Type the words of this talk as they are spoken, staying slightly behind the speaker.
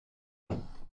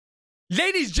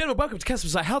Ladies and gentlemen, welcome to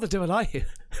Caspersight. How the devil are you?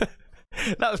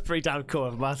 That was pretty damn cool,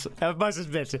 I must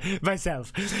admit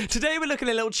myself. Today we're looking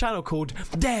at a little channel called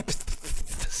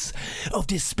Depths of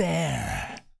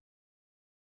Despair.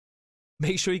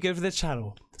 Make sure you go to the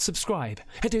channel, subscribe,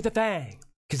 and do the thing.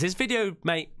 Because this video,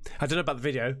 mate, I don't know about the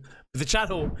video, but the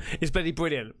channel is bloody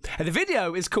brilliant. And the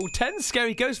video is called 10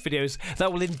 Scary Ghost Videos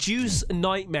That Will Induce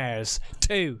Nightmares.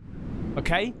 2.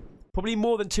 Okay? Probably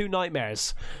more than 2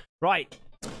 nightmares. Right.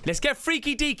 Let's get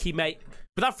freaky deaky, mate.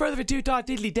 Without further ado,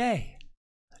 diddly day.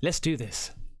 Let's do this.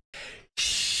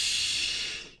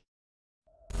 Shh.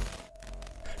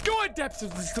 Go on, Depths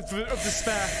of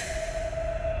Despair.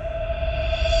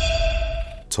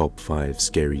 Top 5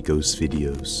 Scary Ghost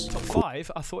Videos. Top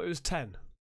 5? I thought it was 10.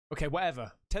 Okay,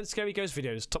 whatever. 10 Scary Ghost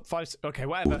Videos. Top 5. Okay,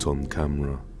 whatever. Put on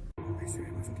camera.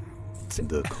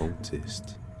 The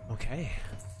Cultist. Okay.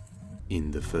 In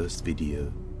the first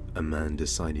video, a man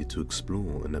decided to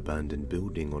explore an abandoned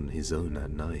building on his own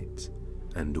at night,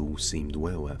 and all seemed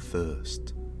well at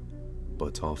first.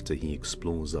 But after he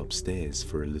explores upstairs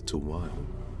for a little while,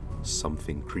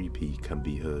 something creepy can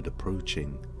be heard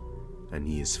approaching, and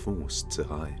he is forced to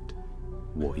hide.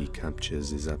 What he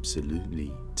captures is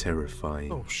absolutely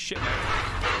terrifying. Oh shit.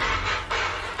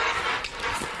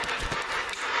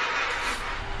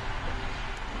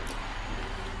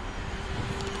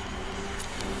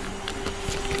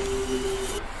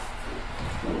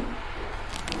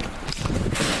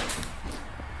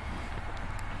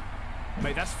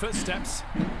 Mate, that's footsteps.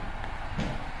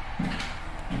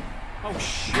 Oh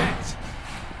shit.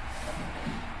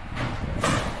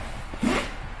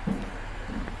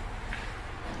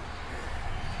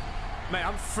 Mate,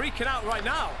 I'm freaking out right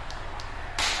now.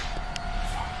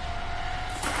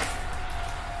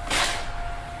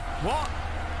 What?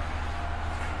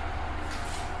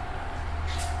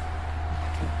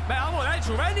 Mate, I'm on edge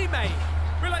already, mate.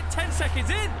 We're like 10 seconds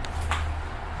in.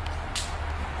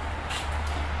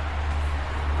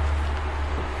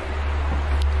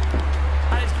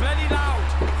 And it's bloody loud.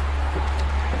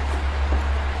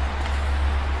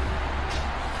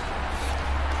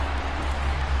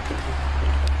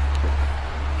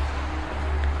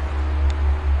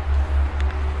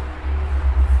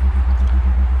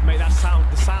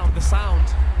 The sound.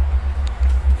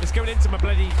 It's going into my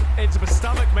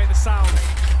stomach, mate, the sound.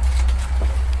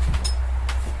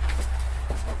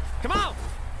 Come on!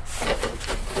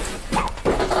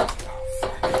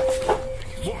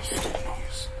 What?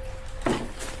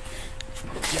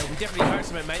 Yeah, we definitely heard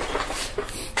something, mate.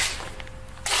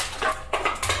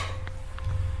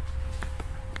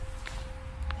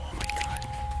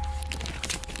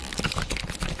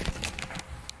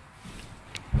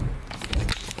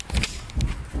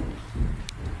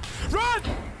 Run!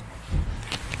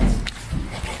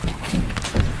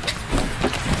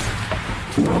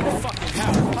 Oh, fucking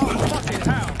hell. Oh, fucking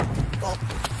hell. Oh.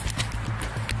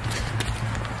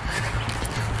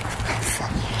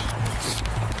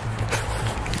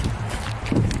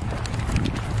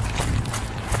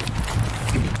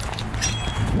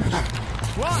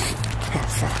 What?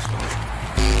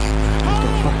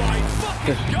 Oh, my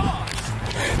fucking God!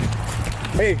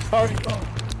 Hey, hurry.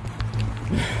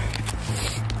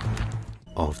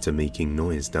 After making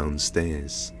noise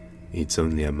downstairs, it's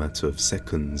only a matter of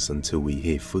seconds until we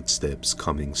hear footsteps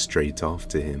coming straight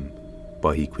after him.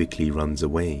 But he quickly runs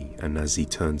away, and as he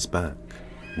turns back,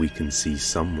 we can see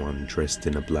someone dressed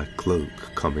in a black cloak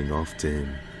coming after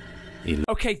him.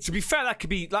 Okay, to be fair, that could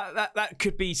be that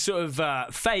could be sort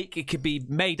of fake. It could be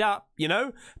made up, you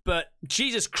know. But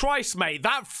Jesus Christ, mate,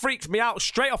 that freaked me out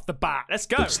straight off the bat. Let's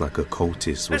go. Looks like a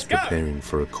cultist was preparing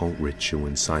for a cult ritual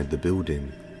inside the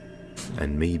building.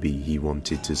 And maybe he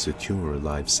wanted to secure a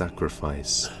live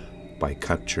sacrifice by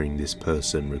capturing this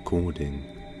person recording.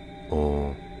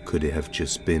 Or could it have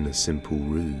just been a simple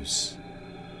ruse?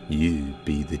 You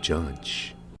be the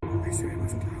judge.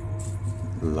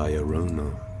 La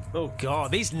Llorona. Oh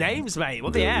God, these names, mate,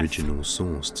 what the F? The original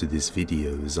source to this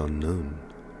video is unknown.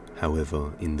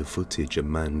 However, in the footage a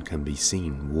man can be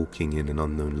seen walking in an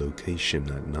unknown location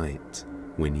at night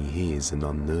when he hears an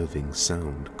unnerving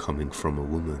sound coming from a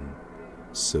woman.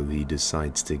 So he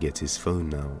decides to get his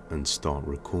phone out and start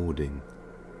recording,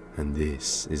 and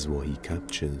this is what he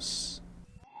captures.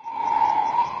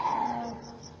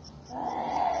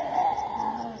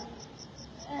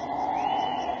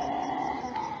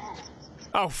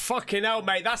 Oh fucking hell,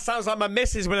 mate, that sounds like my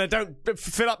missus when I don't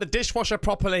fill up the dishwasher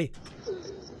properly.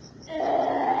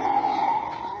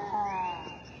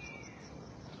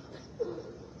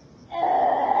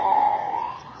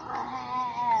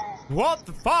 What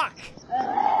the fuck?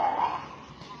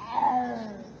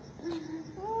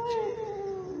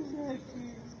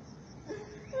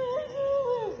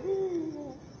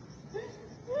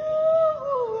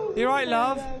 You alright,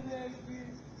 love?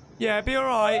 Yeah, be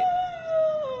alright.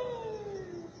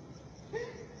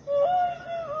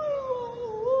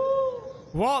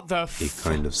 What the f— It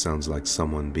kind of sounds like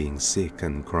someone being sick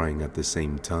and crying at the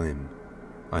same time.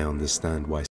 I understand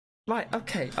why. Right,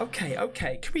 okay.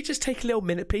 Can we just take a little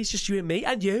minute, please? Just you and me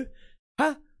and you?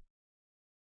 Huh?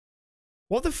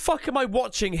 What the fuck am I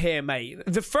watching here, mate?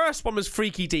 The first one was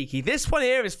freaky deaky. This one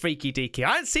here is freaky deaky.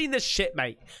 I ain't seen this shit,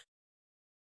 mate.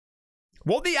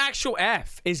 What the actual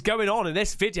F is going on in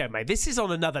this video, mate? This is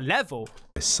on another level.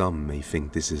 Some may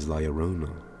think this is La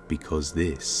Llorona, because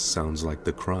this sounds like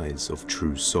the cries of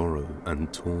true sorrow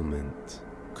and torment.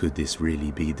 Could this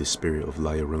really be the spirit of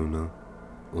La Llorona,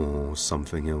 or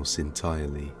something else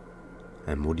entirely?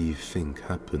 And what do you think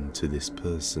happened to this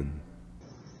person?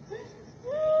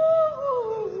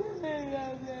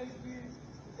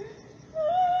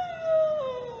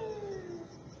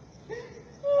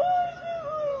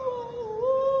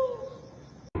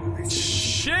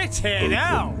 Shit here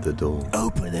now! Open the door.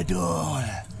 Open the door!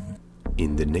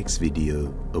 In the next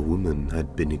video, a woman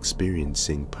had been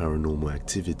experiencing paranormal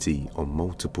activity on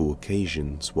multiple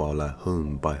occasions while at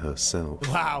home by herself.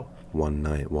 Wow. One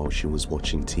night while she was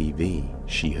watching TV,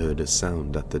 she heard a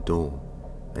sound at the door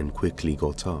and quickly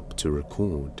got up to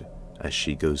record as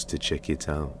she goes to check it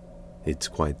out. It's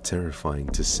quite terrifying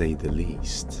to say the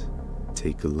least.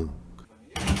 Take a look.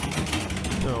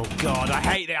 Oh god, I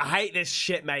hate it. I hate this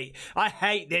shit, mate. I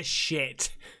hate this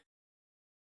shit.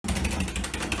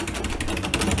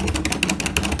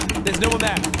 There's no one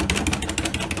there.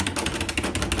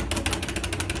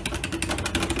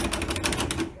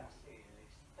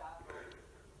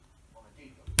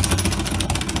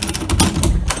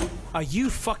 Are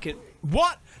you fucking—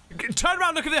 what? Turn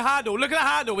around, look at the handle. Look at the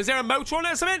handle. Is there a motor on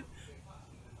it or something?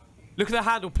 Look at the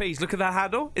handle, please. Look at the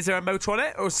handle. Is there a motor on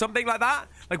it or something like that?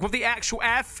 Like what the actual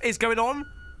F is going on?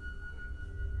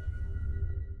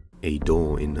 A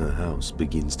door in her house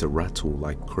begins to rattle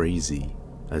like crazy,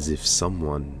 as if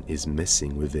someone is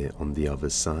messing with it on the other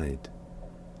side.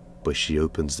 But she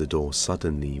opens the door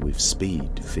suddenly with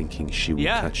speed, thinking she will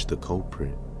catch the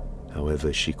culprit.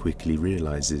 However, she quickly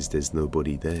realizes there's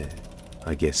nobody there.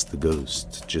 I guess the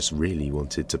ghost just really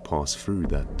wanted to pass through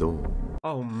that door.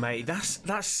 Oh mate, that's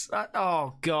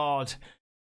oh god.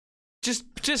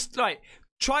 Just like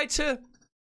try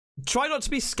not to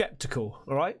be skeptical,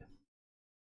 all right?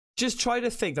 Just try to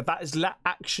think that is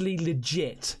actually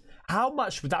legit. How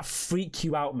much would that freak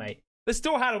you out, mate? Let's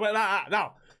still handle it like that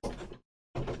now.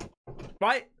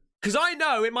 Right? Because I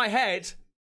know in my head,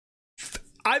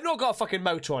 I've not got a fucking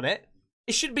motor on it.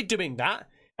 It shouldn't be doing that.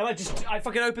 And I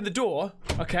fucking open the door,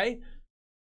 okay?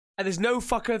 And there's no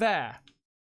fucker there.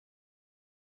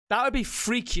 That would be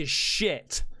freaky as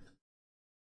shit.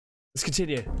 Let's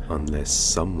continue. Unless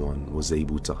someone was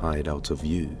able to hide out of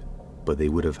view, but they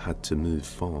would have had to move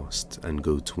fast and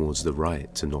go towards the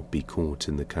right to not be caught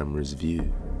in the camera's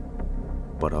view.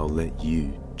 But I'll let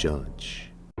you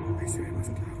judge.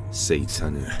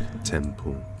 Satanic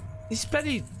Temple. These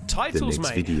bloody titles, The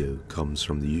next mate. video comes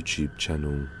from the YouTube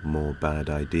channel More Bad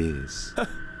Ideas.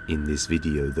 In this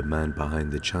video, the man behind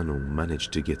the channel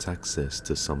managed to get access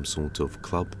to some sort of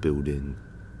club building,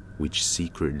 which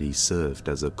secretly served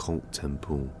as a cult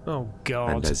temple. Oh god.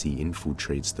 And as he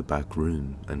infiltrates the back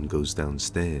room and goes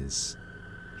downstairs,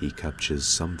 he captures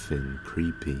something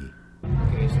creepy.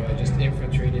 Okay, so I just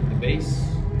infiltrated the base.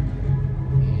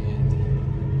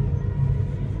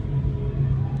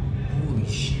 And holy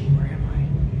shit, where am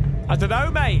I don't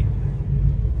know, mate.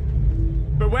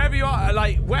 But wherever you are,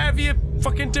 like, wherever you're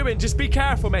fucking doing, just be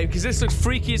careful, mate, because this looks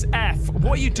freaky as F.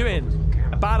 What are you doing?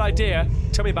 A bad idea?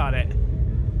 Tell me about it.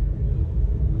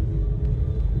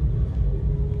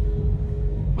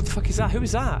 What the fuck is that? Who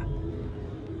is that?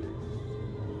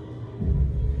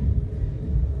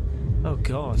 Oh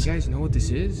god. You guys know what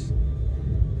this is?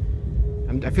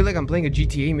 I feel like I'm playing a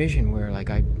GTA mission where like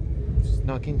I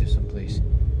snuck into someplace.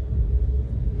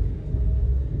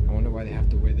 I wonder why they have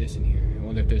to wear this in here. I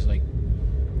wonder if there's like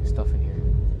stuff in here.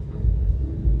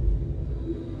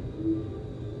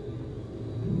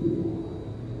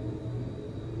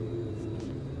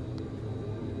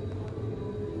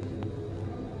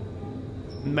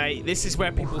 Mate, this is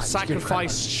where people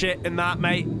sacrifice shit and that,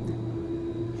 mate.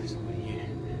 There's somebody here.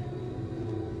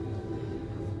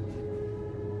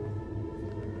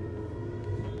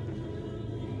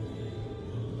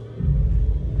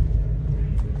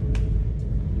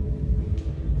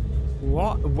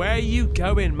 What? Where are you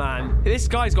going, man? This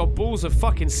guy's got balls of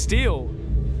fucking steel.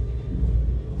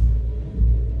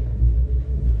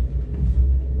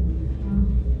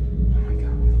 Oh my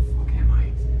god, where the fuck am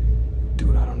I?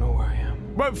 Dude, I don't know where I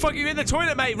am. Won't fuck you in the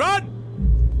toilet, mate. Run!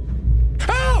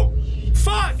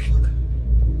 fuck?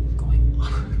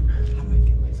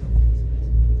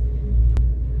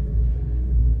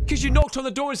 Because you knocked on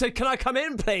the door and said, can I come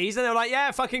in, please? And they were like,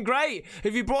 yeah, fucking great.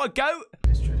 Have you brought a goat?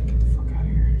 Just trying to get the fuck out of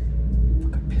here.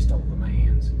 Fucking pissed all over my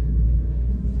hands.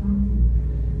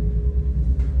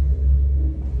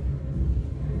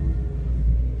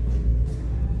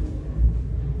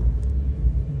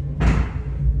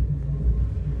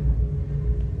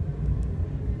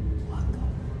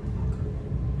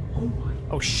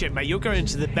 Oh shit, mate, you're going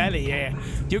into the belly here.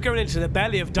 You're going into the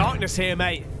belly of darkness here,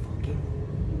 mate.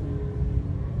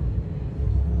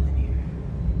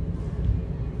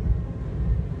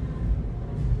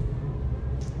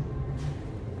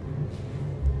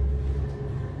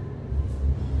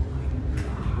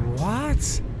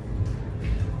 What?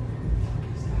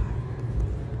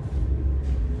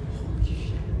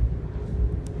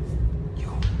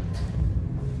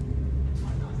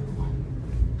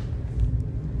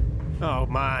 Oh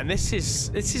man, this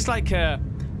is like a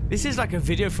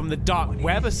video from the dark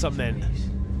web or something.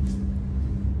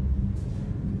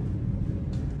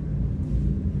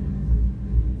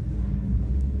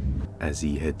 As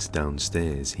he heads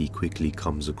downstairs, he quickly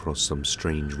comes across some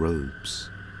strange robes,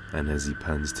 and as he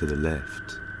pans to the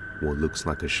left, what looks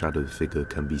like a shadow figure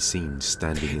can be seen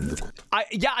standing in the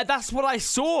Yeah, that's what I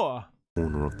saw.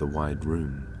 corner of the wide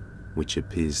room, which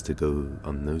appears to go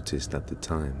unnoticed at the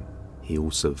time. He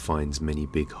also finds many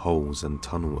big holes and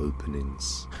tunnel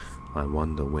openings. I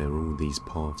wonder where all these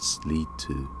paths lead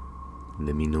to.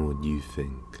 Let me know what you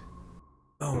think.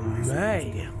 Oh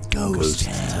man, Ghost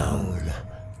Town.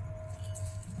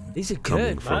 These are Coming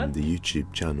good, from man. the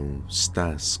YouTube channel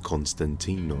Stas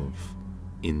Konstantinov.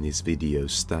 In this video,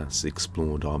 Stas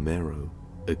explored Armero,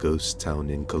 a ghost town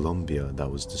in Colombia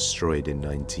that was destroyed in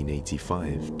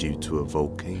 1985 due to a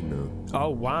volcano. Oh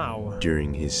wow.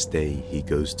 During his stay, he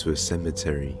goes to a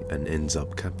cemetery and ends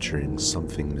up capturing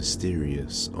something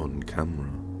mysterious on camera.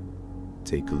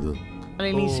 Take a look.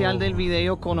 Inicial del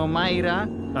video con Omaira,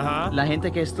 la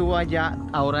gente que estuvo allá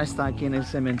ahora está aquí en el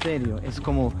cementerio. Es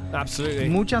como Absolutely.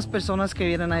 muchas personas que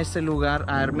vienen a este lugar,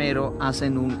 a Armero,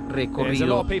 hacen un There's a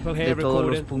lot recorrido of people here de todos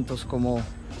los recording. puntos como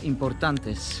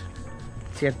importantes,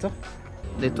 ¿cierto?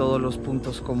 De todos los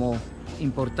puntos como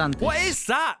importantes. What is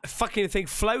that fucking thing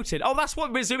floating? Oh, that's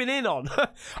what we're zooming in on.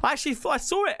 I actually thought I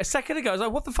saw it a second ago. I was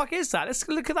like, what the fuck is that? Let's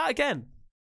look at that again.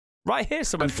 Right here,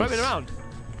 somewhere floating around.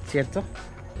 ¿Cierto?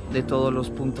 De todos los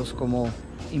puntos como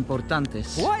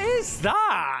importantes. What is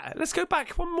that? Let's go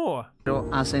back one more. Pero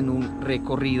hacen un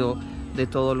recorrido de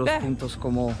todos los puntos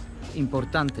como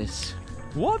importantes.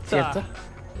 What the? ¿Cierto?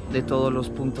 De todos los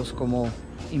puntos como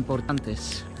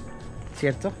importantes.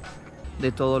 ¿Cierto?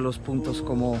 De todos los puntos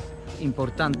como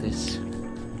importantes.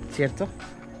 ¿Cierto?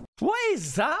 What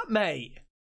is that, mate?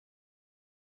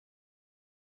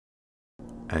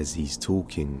 As he's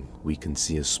talking, we can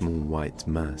see a small white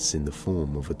mass in the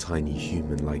form of a tiny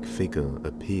human-like figure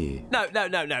appear. No.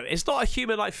 It's not a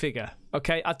human-like figure.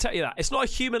 Okay, I'll tell you that. It's not a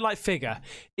human-like figure.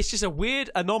 It's just a weird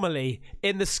anomaly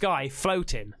in the sky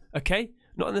floating. Okay?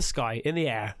 Not in the sky, in the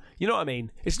air. You know what I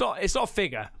mean? It's not a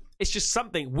figure. It's just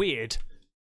something weird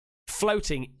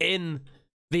floating in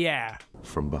the air.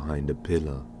 From behind a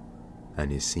pillar,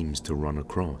 and it seems to run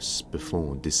across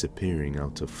before disappearing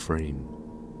out of frame.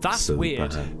 That's so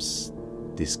weird. Perhaps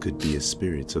this could be a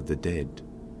spirit of the dead,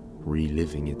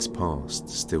 reliving its past,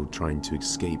 still trying to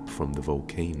escape from the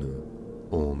volcano.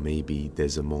 Or maybe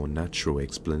there's a more natural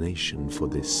explanation for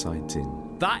this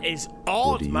sighting. That is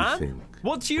odd, What do you man. think?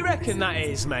 What do you reckon that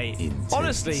is, mate? Intense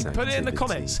Honestly, put it in the activity.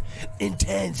 comments.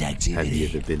 Intense activity. Have you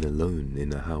ever been alone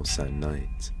in a house at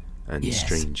night and Yes.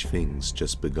 strange things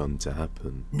just begun to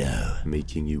happen? No.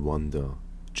 Making you wonder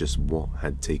just what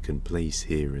had taken place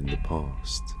here in the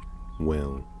past.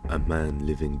 Well, a man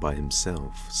living by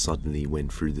himself suddenly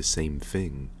went through the same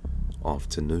thing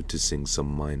after noticing some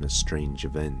minor strange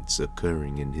events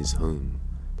occurring in his home,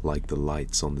 like the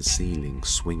lights on the ceiling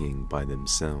swinging by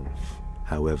themselves.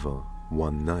 However,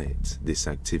 one night this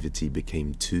activity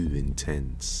became too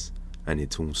intense, and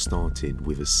it all started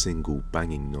with a single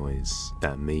banging noise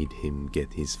that made him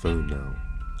get his phone out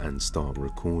and start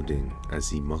recording as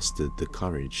he mustered the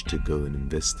courage to go and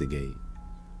investigate.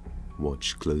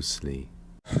 Watch closely.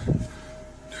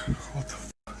 What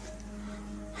the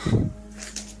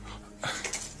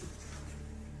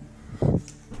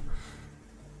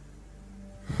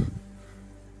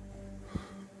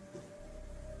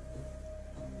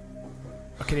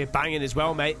I can hear banging as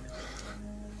well, mate.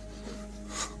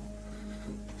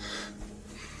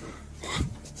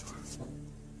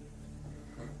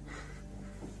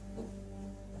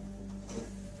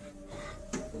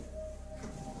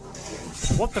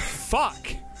 What the fuck?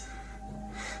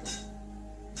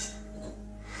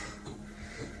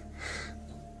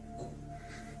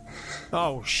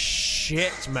 Oh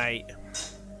shit, mate.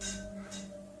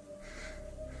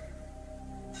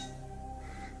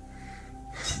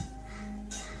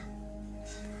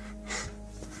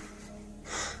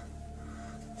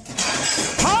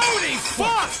 Holy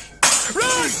fuck!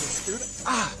 Run!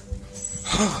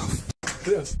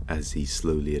 As he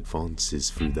slowly advances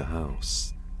through the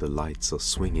house, the lights are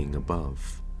swinging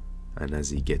above, and as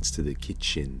he gets to the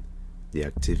kitchen, the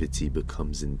activity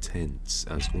becomes intense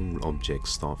as all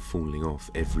objects start falling off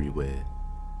everywhere,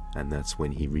 and that's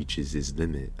when he reaches his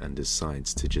limit and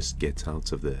decides to just get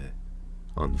out of there.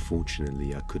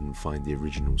 Unfortunately, I couldn't find the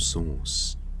original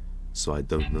source, so I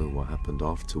don't know what happened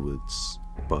afterwards,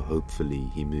 but hopefully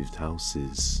he moved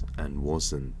houses and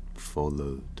wasn't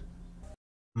followed.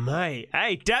 Mate,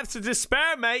 hey, depths of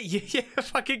despair, mate. You're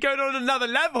fucking going on another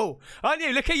level, aren't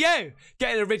you? Look at you,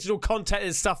 getting original content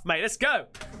and stuff, mate. Let's go.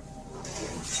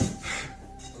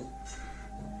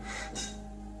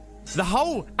 The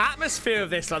whole atmosphere of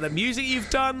this, like the music you've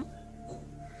done,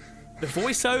 the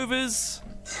voiceovers,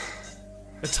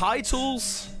 the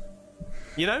titles,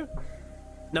 you know?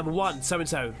 Number 1,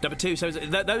 so-and-so. Number 2,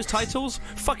 so-and-so. Those titles,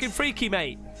 fucking freaky,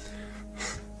 mate.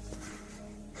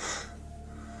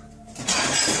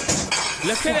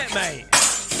 Look at it, mate.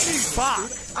 Fuck.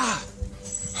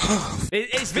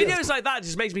 It's videos like that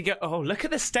just makes me go, oh, look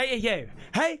at the state of you.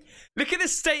 Hey, look at the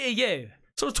state of you.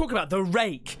 So we're talking about the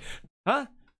rake. Huh?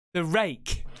 The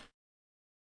rake.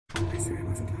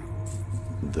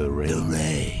 The Rake. The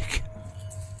rake.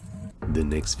 The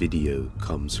next video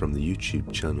comes from the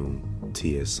YouTube channel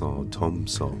TSR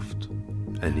Tomsoft,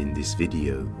 and in this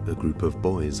video a group of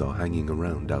boys are hanging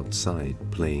around outside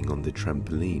playing on the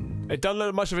trampoline. It doesn't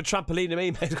look much of a trampoline to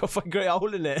me, mate. It's got a fucking great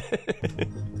hole in it.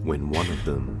 When one of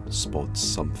them spots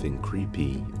something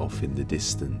creepy off in the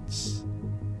distance.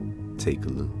 Take a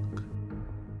look.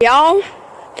 Y'all,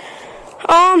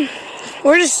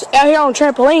 we're just out here on a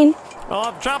trampoline.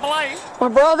 Oh, trampoline. My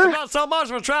brother. Not so much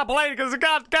of a trampoline because it's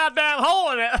got a goddamn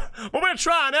hole in it. But we're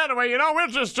trying anyway, you know. We're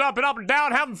just jumping up and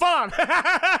down, having fun.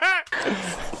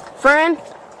 Friend,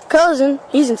 cousin,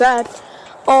 he's inside.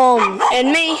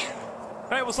 And me.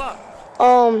 Hey, what's up?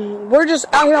 We're just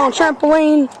out here on a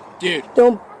trampoline. Dude,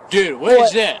 Doing what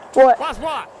is that? what? What's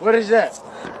what? What is that?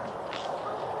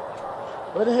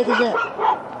 What the heck is that?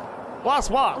 What's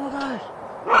what? Oh my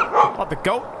God. What, the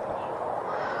goat?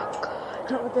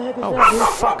 What the heck is Oh, that, dude?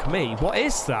 fuck me. What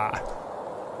is that?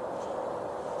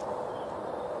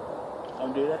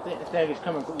 Oh, dude, I think the thing is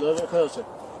coming a little bit closer.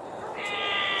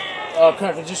 Oh,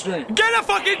 crap, it just screamed. Get a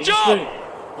fucking It just screamed. jump!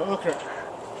 Oh, crap.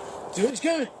 Dude, it's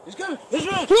coming. It's coming. Let's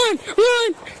run. Run!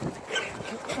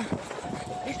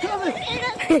 It's coming.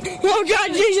 Oh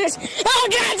God, Jesus! Oh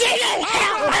God,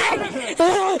 Jesus!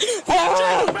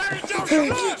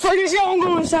 Fuck this, y'all, I'm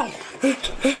going inside.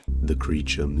 The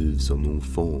creature moves on all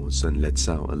fours and lets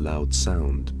out a loud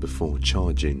sound before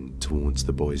charging towards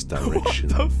the boys' direction.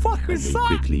 What the fuck and was they that?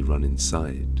 quickly run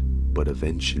inside, but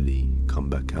eventually come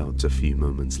back out a few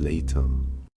moments later.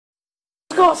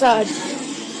 Let's go outside.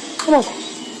 Come on.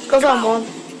 Let's go outside, Mom.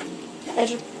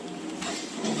 Andrew.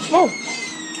 Come on.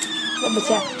 Let me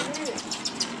tap.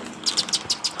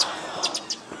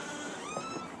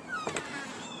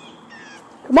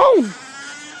 Come on.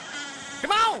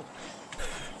 Come on!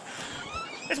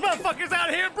 This motherfucker's out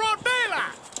here in broad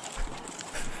daylight!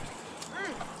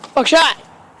 Buckshot.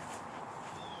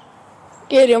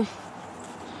 Get him.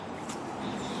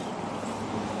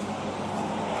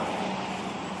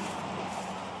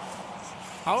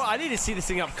 Oh, I need to see this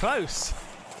thing up close.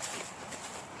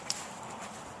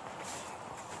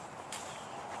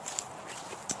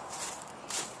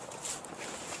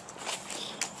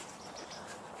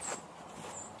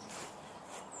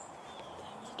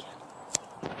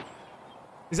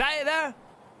 Is that it there?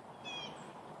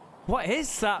 What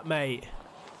is that, mate?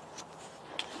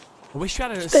 I wish you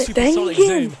had a supersonic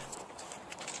zoom.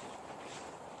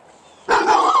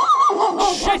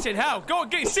 Shit in hell! Go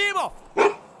and see him off!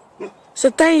 It's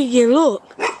a thing again,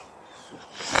 look.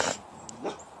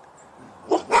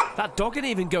 That dog ain't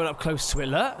even going up close to it,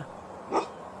 look.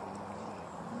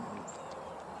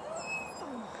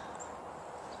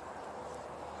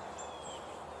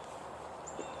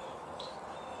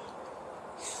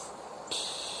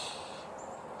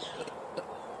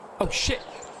 Oh shit!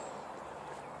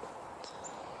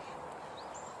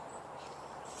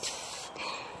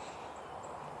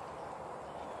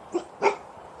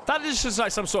 That is just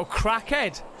like some sort of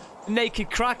crackhead.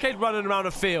 Naked crackhead running around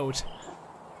a field.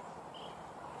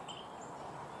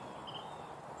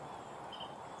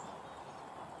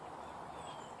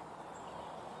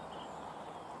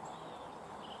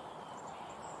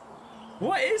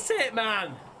 What is it,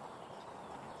 man?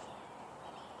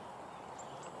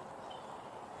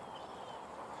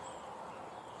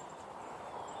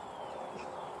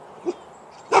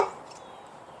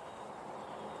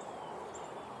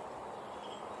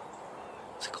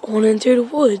 going into the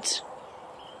woods.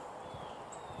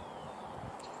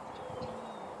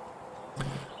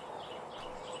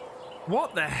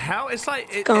 What the hell? It's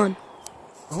like... Gone.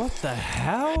 What the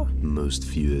hell? Most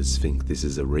viewers think this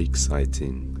is a rake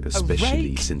sighting, especially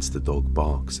rake? since the dog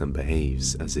barks and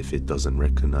behaves as if it doesn't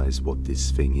recognize what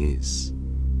this thing is.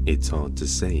 It's hard to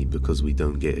say because we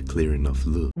don't get a clear enough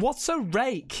look. What's a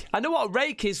rake? I know what a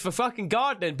rake is for fucking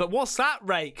gardening, but what's that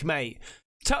rake, mate?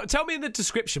 Tell me in the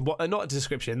description, what not a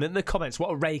description, in the comments,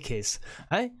 what a rake is.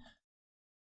 Eh?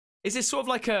 Is it sort of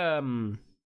like a...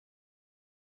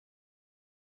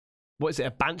 what is it,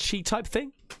 a banshee type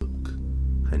thing?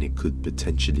 And it could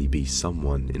potentially be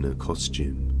someone in a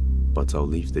costume, but I'll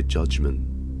leave the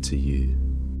judgment to you.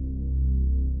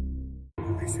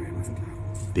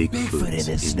 Bigfoot in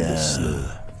the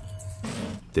snow.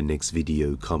 The next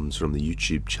video comes from the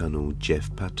YouTube channel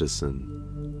Jeff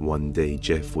Patterson. One day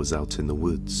Jeff was out in the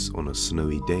woods on a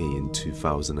snowy day in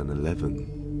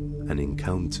 2011 and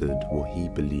encountered what he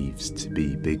believes to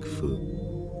be Bigfoot.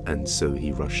 And so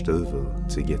he rushed over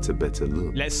to get a better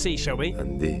look. Let's see, shall we?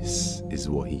 And this is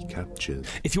what he captured.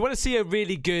 If you want to see a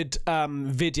really good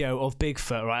video of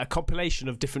Bigfoot, right, a compilation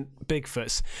of different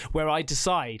Bigfoots, where I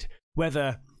decide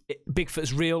whether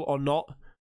Bigfoot's real or not,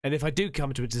 and if I do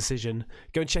come to a decision,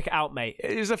 go and check it out, mate.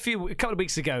 It was a couple of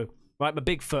weeks ago, right, my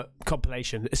Bigfoot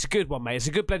compilation. It's a good one, mate. It's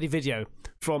a good bloody video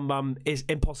from his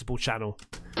Impossible channel.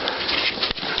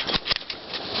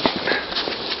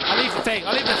 I'll leave the thing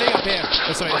up here.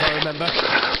 Oh, sorry, if I remember.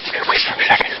 Wait for a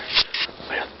second.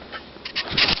 Wait up.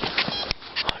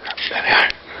 There they are.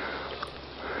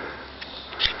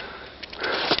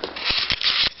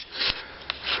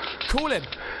 Call him.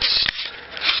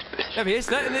 There he is,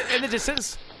 in the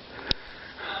distance.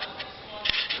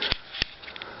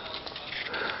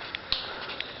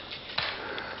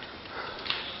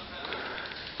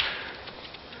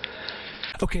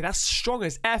 Okay, that's strong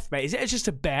as F, mate. Is it just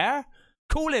a bear?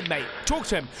 Call him, mate. Talk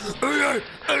to him. We gotta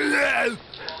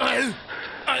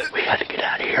get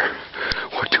out of here.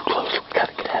 We're too close. We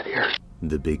gotta get out of here.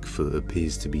 The Bigfoot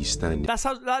appears to be standing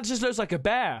That just looks like a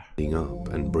bear. up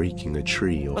and breaking a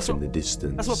tree off in the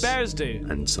distance. That's what bears do.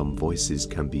 And some voices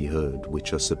can be heard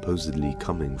which are supposedly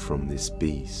coming from this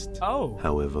beast. Oh.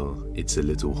 However, it's a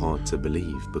little hard to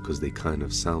believe because they kind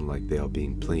of sound like they are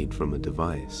being played from a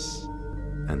device.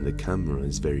 And the camera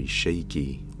is very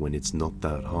shaky when it's not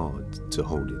that hard to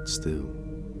hold it still.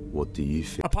 What do you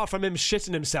think? Apart from him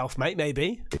shitting himself, mate,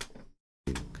 maybe.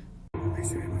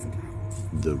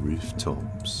 The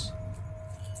rooftops.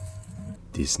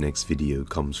 This next video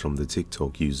comes from the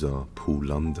TikTok user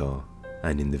Poolunda,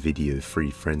 and in the video 3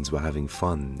 friends were having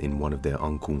fun in one of their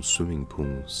uncle's swimming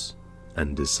pools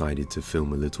and decided to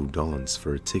film a little dance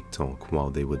for a TikTok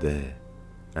while they were there.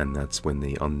 And that's when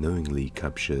they unknowingly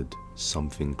captured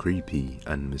something creepy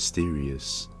and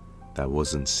mysterious that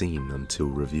wasn't seen until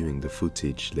reviewing the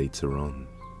footage later on.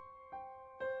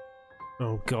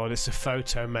 Oh god, it's a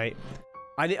photo, mate.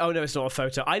 Oh no, it's not a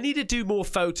photo. I need to do more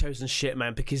photos and shit,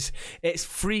 man, because it's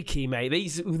freaky, mate.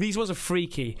 These ones are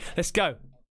freaky. Let's go.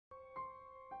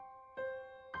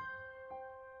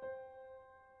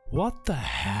 What the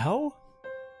hell?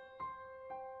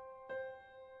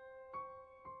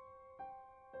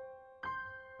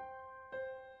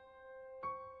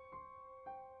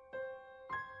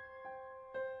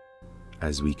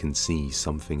 As we can see,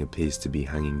 something appears to be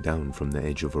hanging down from the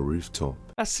edge of a rooftop.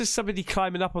 That's just somebody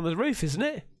climbing up on the roof, isn't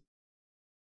it?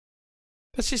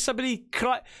 That's just somebody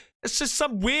it's just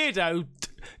some weirdo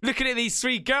looking at these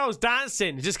 3 girls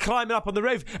dancing, just climbing up on the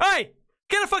roof. Hey!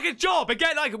 Get a fucking job and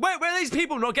get where are these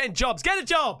people not getting jobs? Get a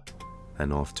job!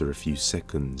 And after a few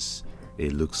seconds,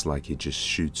 it looks like it just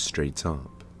shoots straight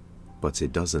up. But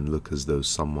it doesn't look as though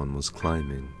someone was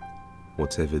climbing.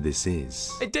 Whatever this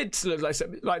is. It did look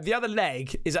like the other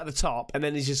leg is at the top and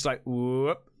then he's just like,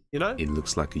 whoop, you know? It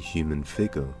looks like a human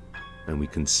figure, and we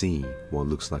can see what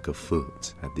looks like a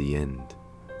foot at the end.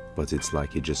 But it's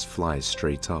like it just flies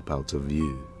straight up out of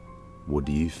view. What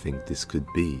do you think this could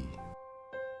be?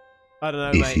 I don't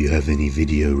know, If mate. you have any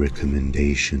video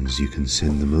recommendations, you can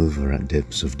send them over at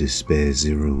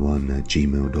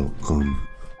depthsofdespair01@gmail.com.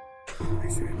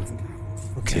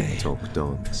 Okay. TikTok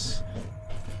dance.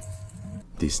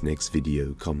 This next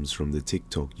video comes from the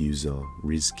TikTok user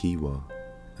Rizkiwa,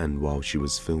 and while she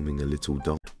was filming a little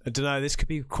dance, I don't know, this could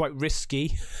be quite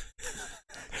risky.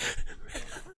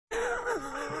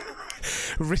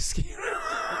 Risky.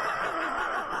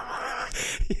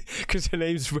 Because her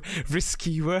name's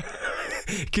Risky.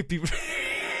 Could be.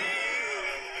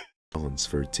 dance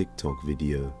for a TikTok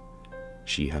video.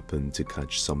 She happened to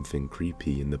catch something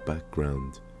creepy in the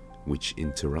background, which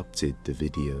interrupted the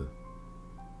video.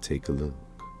 Take a look.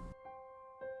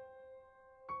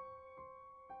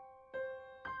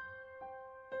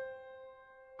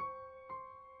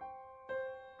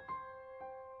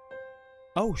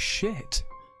 Oh shit.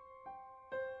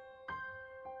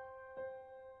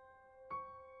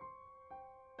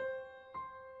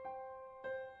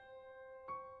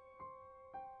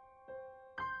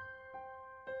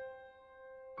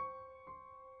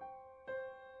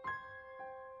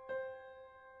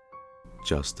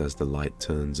 Just as the light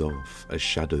turns off, a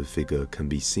shadow figure can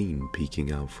be seen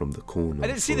peeking out from the corner. I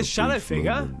didn't see for the a shadow brief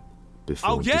figure. moment before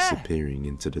Oh, yeah. disappearing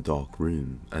into the dark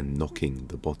room and knocking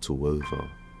the bottle over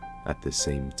at the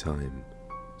same time.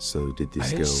 So did this I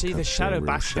girl didn't see the capture shadow a real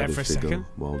back there shadow for a figure second.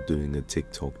 while doing a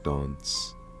TikTok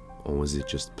dance? Or was it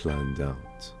just planned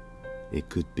out? It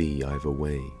could be either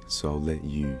way, so I'll let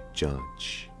you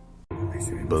judge.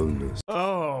 Bonus.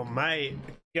 Oh, mate.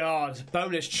 God.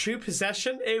 Bonus true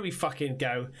possession? Here we fucking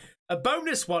go. A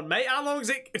bonus one, mate. How long is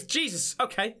it? Jesus.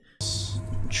 Okay.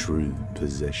 True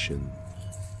possession.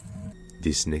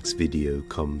 This next video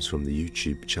comes from the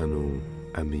YouTube channel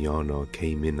Amiana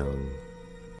Kaiminang.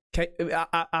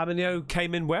 Aminio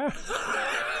came in where?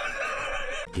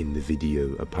 In the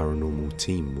video, a paranormal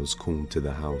team was called to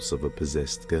the house of a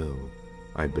possessed girl,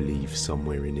 I believe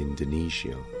somewhere in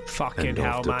Indonesia. Fucking and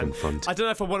hell, after man. confronting I don't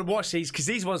know if I want to watch these because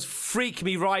these ones freak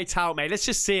me right out, mate. Let's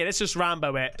just see it. Let's just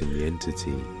Rambo it. the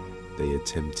entity, they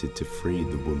attempted to free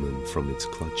the woman from its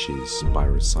clutches by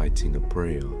reciting a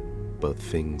prayer, but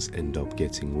things end up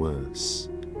getting worse,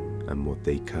 and what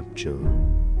they capture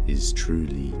is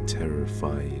truly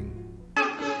terrifying.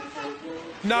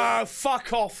 No,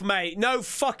 fuck off, mate. No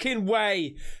fucking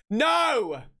way.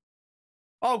 No!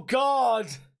 Oh, God.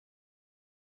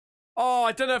 Oh,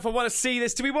 I don't know if I want to see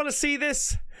this. Do we want to see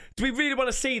this? Do we really want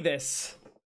to see this?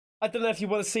 I don't know if you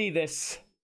want to see this.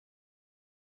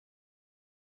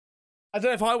 I don't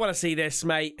know if I want to see this,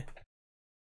 mate.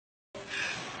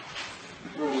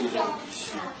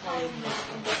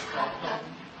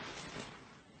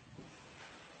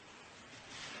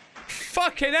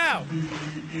 Fucking hell!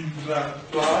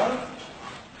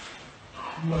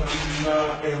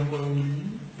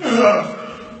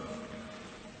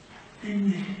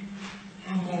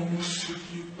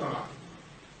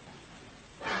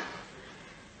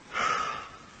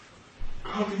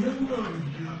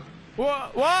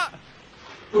 What? What?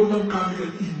 Teman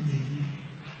kalian ini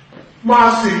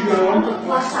masih dalam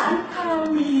kekuasaan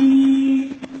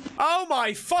kami. Oh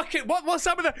my fucking! What's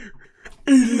up with that?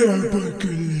 Kenapa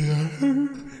kalian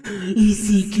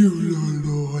isi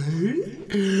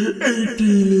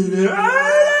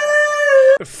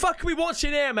The fuck are we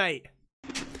watching here, mate?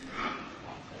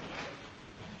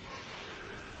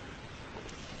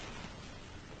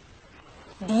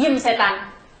 Diem setan.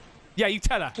 Yeah, you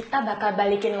tell her. Kita bakal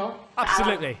balikin lo.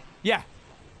 Absolutely. Yeah.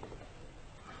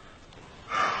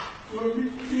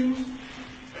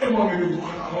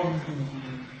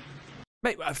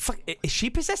 Mate, fuck, is she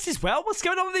possessed as well? What's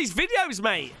going on with these videos,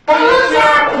 mate?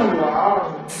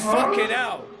 Fucking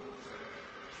hell.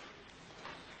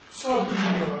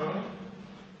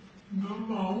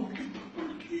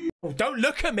 Oh, don't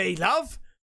look at me, love.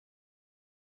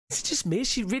 Is it just me? Is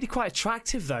she really quite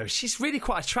attractive, though? She's really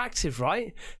quite attractive,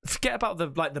 right? Forget about the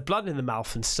blood in the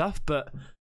mouth and stuff, but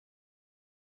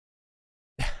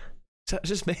is that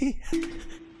just me?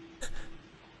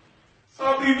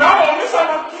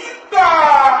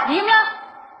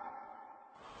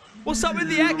 What's up with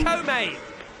the echo, mate?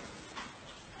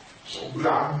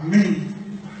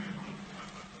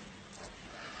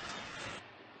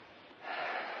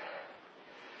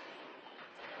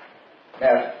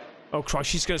 There. Oh Christ,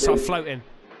 she's gonna start floating.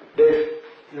 Dave.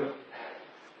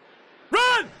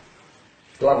 Run!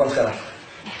 Lakukan sekarang.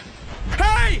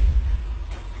 Hey!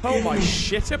 Oh my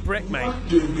shit, a brick, mate.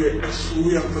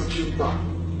 DGSU yang tercinta.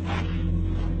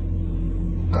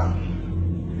 Kang,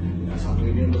 yang satu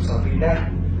ini untuk Sabrina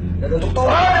dan untuk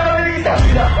Tora yang milik kita.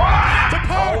 Tidak.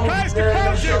 Guys,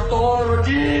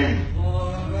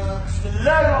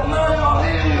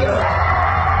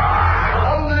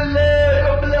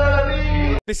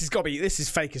 Bismillahirrahmanirrahim. This has got to be. This is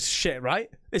fake as shit, right?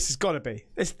 This has got to be.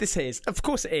 This is. Of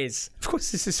course it is. Of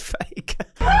course this is fake.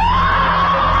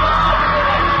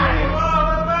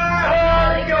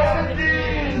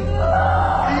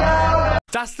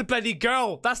 That's the bloody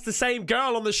girl. That's the same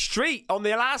girl on the street on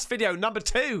the last video, number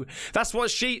 2. That's what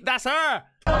she. That's her.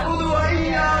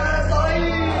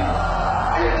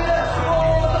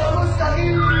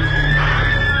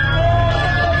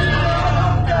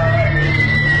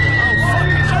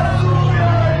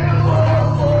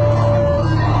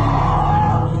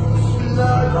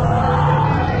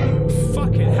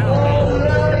 Fucking hell,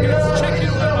 man. Let's check it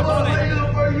out my body.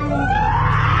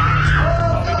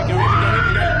 Oh, here we go, here we go, here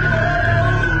we go.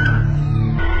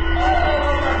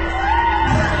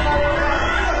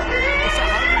 What's that,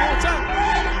 holy water?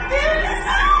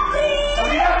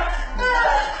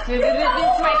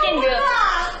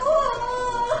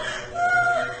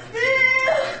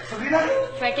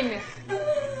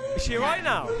 Is she alright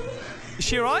now? Is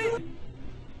she alright?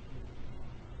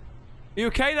 You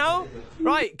okay now?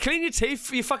 Right, clean your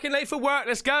teeth. You're fucking late for work.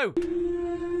 Let's go.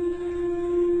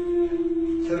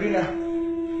 Sabrina,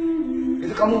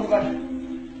 itu kamu bukan?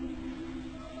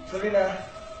 Sabrina.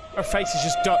 Her face has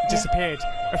just disappeared.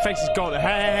 Her face is gone. Her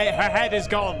head is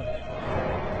gone.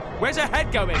 Where's her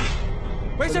head going?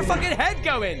 Where's her fucking head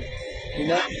going?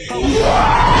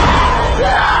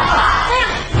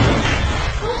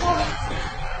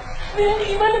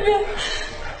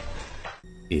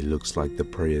 It looks like the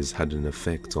prayers had an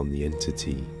effect on the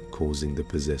entity, causing the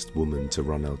possessed woman to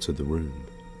run out of the room.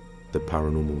 The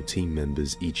paranormal team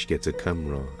members each get a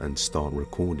camera and start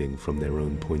recording from their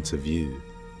own point of view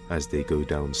as they go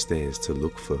downstairs to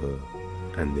look for her,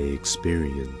 and they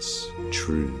experience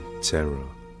true terror.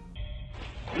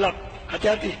 Gelap,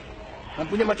 hati-hati.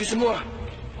 Lampunya mati semua.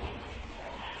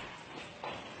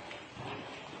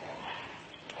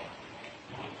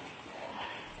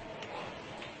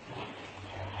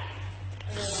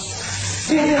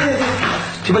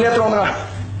 Coba lihat ruang tengah.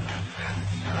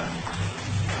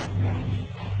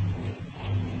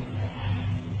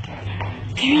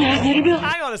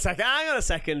 Hang on a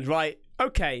second, right?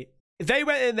 Okay. They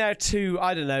went in there to,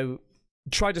 I don't know,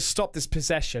 try to stop this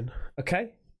possession,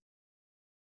 okay?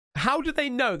 How did they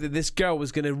know that this girl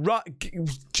was going to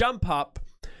jump up,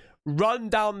 run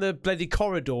down the bloody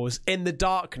corridors in the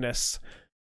darkness?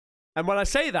 And when I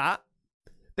say that,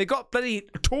 they got bloody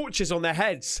torches on their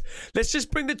heads. Let's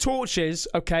just bring the torches,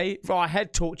 okay, for our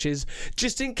head torches,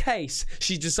 just in case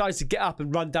she decides to get up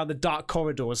and run down the dark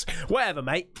corridors. Whatever,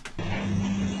 mate.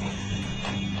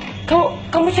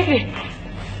 Kamu cek deh.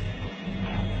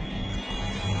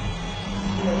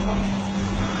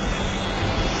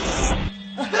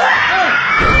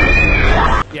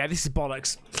 Yeah, this is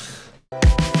bollocks.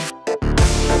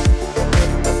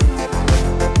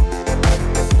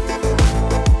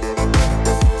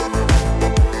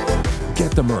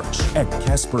 Get the merch at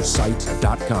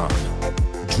Caspersight.com.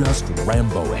 Just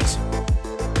Rambo it.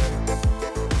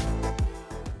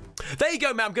 There you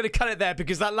go, man. I'm going to cut it there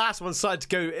because that last one started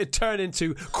to turn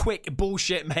into quick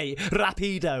bullshit, mate.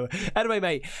 Rapido. Anyway,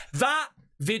 mate, that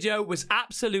video was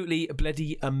absolutely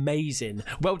bloody amazing.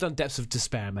 Well done, Depths of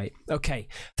Despair, mate. Okay,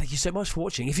 thank you so much for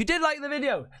watching. If you did like the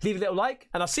video, leave a little like,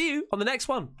 and I'll see you on the next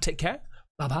one. Take care.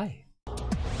 Bye-bye.